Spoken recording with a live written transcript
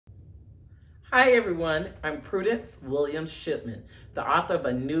Hi everyone, I'm Prudence Williams Shipman, the author of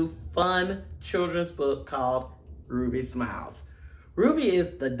a new fun children's book called Ruby Smiles. Ruby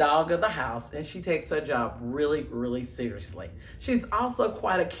is the dog of the house and she takes her job really seriously. She's also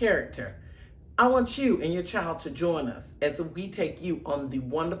quite a character. I want you and your child to join us as we take you on the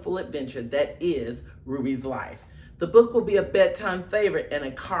wonderful adventure that is Ruby's life. The book will be a bedtime favorite and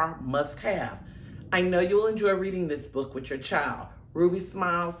a car must-have. I know you will enjoy reading this book with your child. Ruby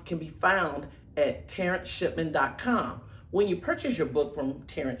Smiles can be found at terrenceshipman.com. When you purchase your book from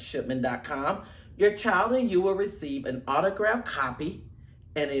terrenceshipman.com, your child and you will receive an autographed copy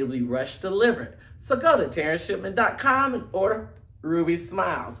and it will be rush delivered. So go to terrenceshipman.com and order Ruby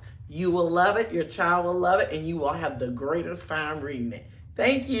Smiles. You will love it, your child will love it, and you will have the greatest time reading it.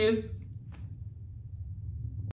 Thank you.